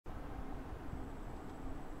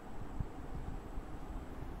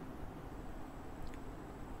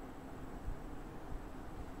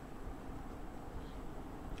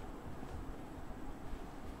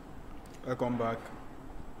Welcome back.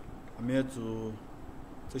 I'm here to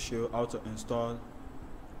show you how to install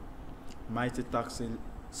Mighty Taxi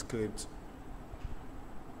script.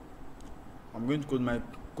 I'm going to code my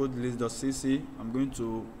code list.cc. I'm going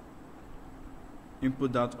to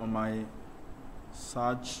input that on my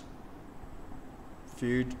search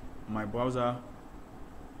field on my browser.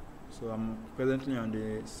 So I'm presently on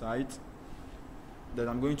the site. Then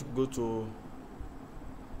I'm going to go to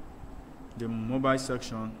the mobile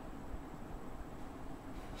section.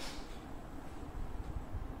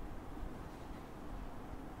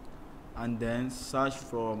 And then search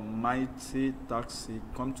for Mighty Taxi.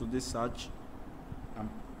 Come to this search and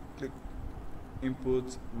click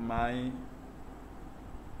input Mighty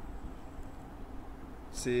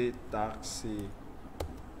Taxi.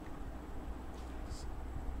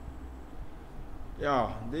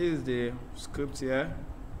 Yeah, this is the script here,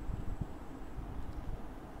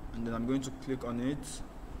 and then I'm going to click on it.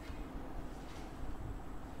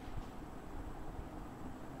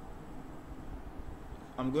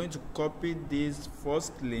 I'm going to copy this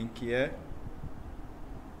first link here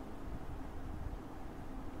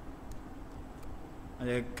and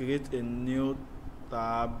then create a new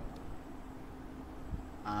tab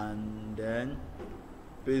and then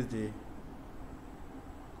paste the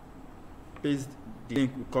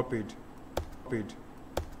link we copied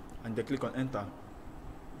and then click on enter.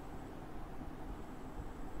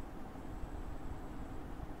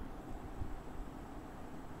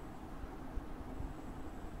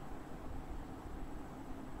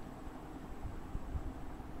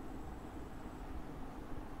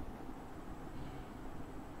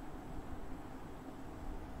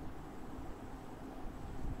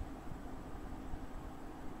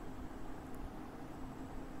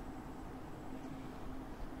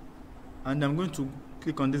 And I'm going to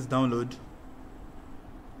click on this download.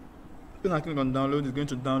 When I click on download, it's going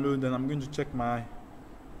to download. Then I'm going to check my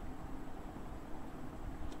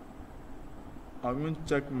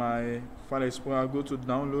file explorer. Go to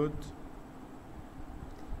download,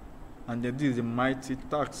 and then this is the Mighty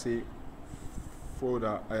Taxi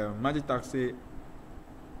folder, Mighty Taxi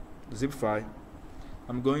zip file.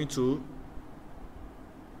 I'm going to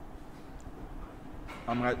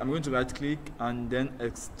right click and then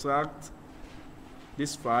extract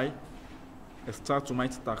this file, extract to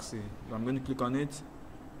Mighty Taxi. So I'm going to click on it.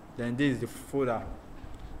 Then this is the folder.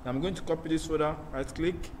 I'm going to copy this folder, right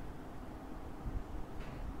click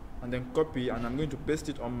and then copy, and I'm going to paste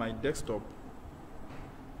it on my desktop.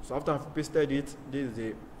 So after I've pasted it, this is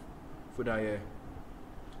the folder here.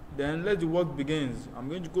 Then let the work begins. I'm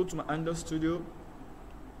going to go to my Android Studio.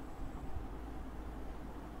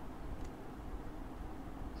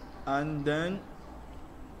 And then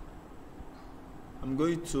I'm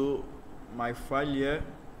going to my file here.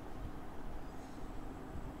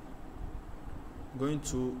 I'm going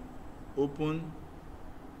to open.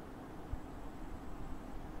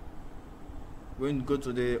 I'm going to go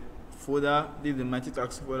to the folder. This is the Mighty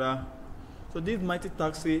Taxi folder. So this Mighty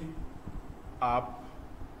Taxi app,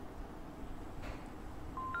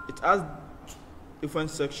 it has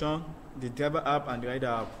different sections: the driver app and the rider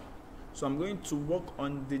app. So I'm going to work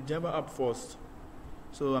on the Java app first.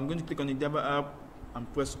 So I'm going to click on the Java app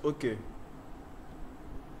and press OK.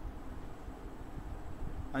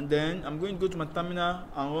 And then I'm going to go to my terminal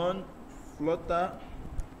and run Flutter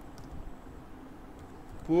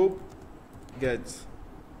probe get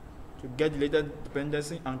to get the latest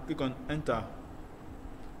dependency and click on enter.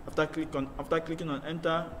 After clicking on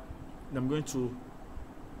enter, I'm going to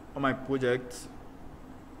on my project.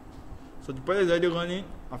 So the project is already running.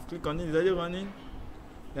 I've clicked on it, it's already running.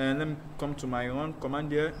 Then let me come to my run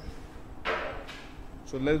command here.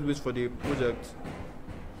 So let's wait for the project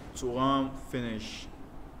to run finish.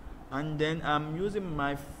 And then I'm using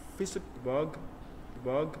my physical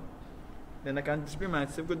debug. Then I can display my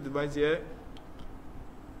physical device here.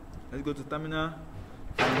 Let's go to terminal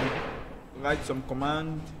and write some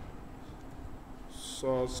command.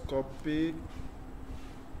 Source copy.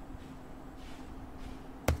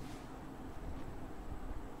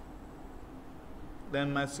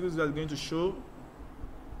 Then my series is going to show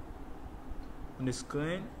on the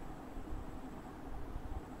screen.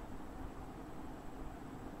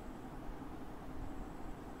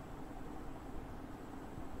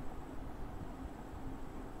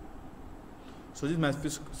 So this is my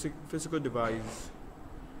physical device.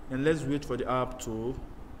 And let's wait for the app to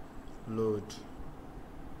load.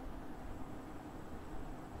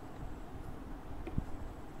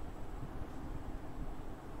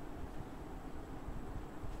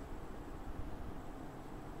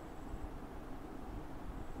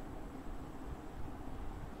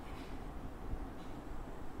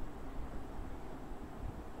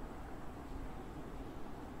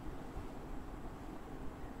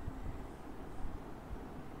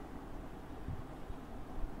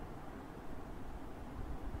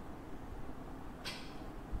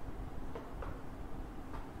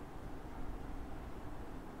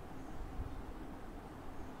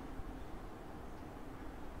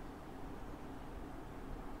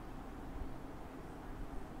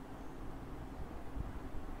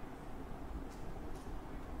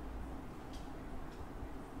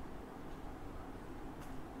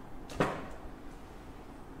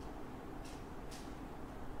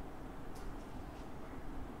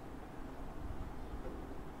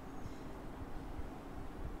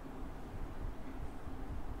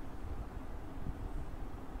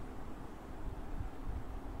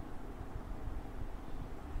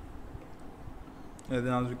 And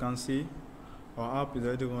then as you can see, our app is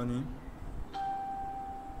already running.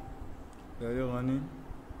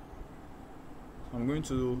 I'm going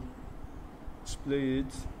to display it.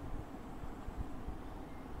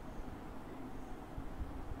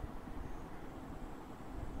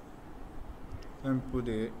 Let me put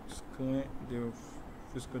the screen, the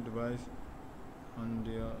physical device on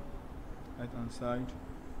the right hand side.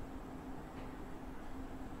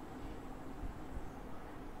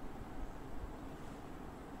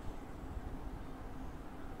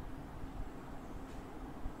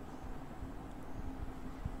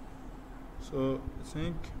 So I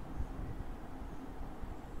think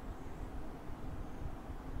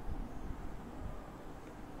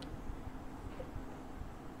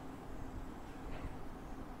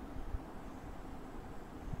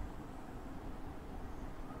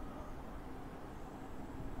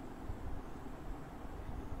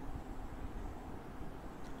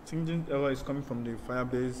this error is coming from the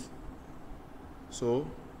Firebase. So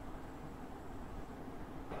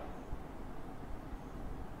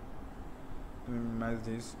let me minimize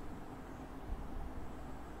this.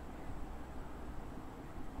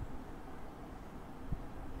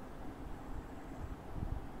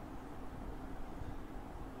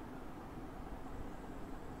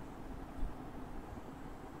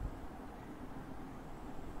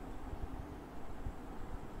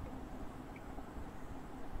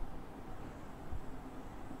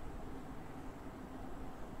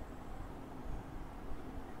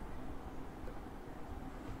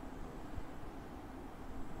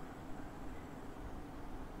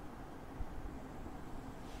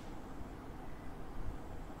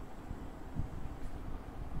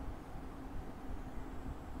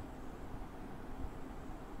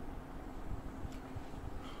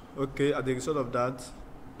 Okay, as a result of that,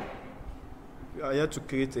 we are here to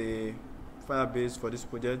create a Firebase for this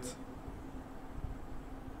project.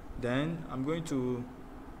 Then I'm going to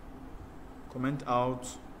comment out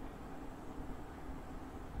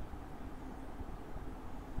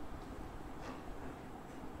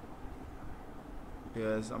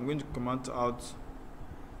I'm going to comment out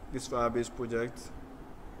this Firebase project.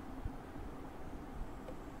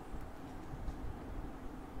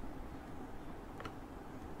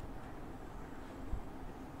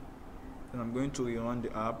 And I'm going to rerun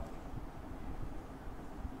the app.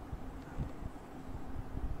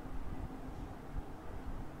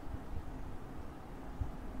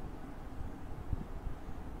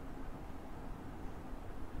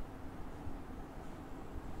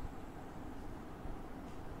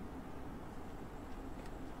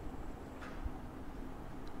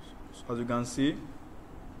 So as you can see,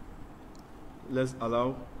 let's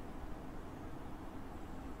allow.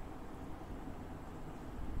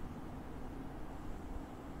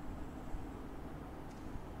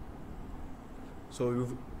 So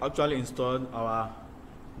we've actually installed our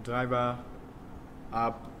driver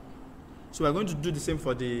app. So we're going to do the same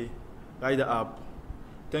for the rider app.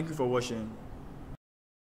 Thank you for watching.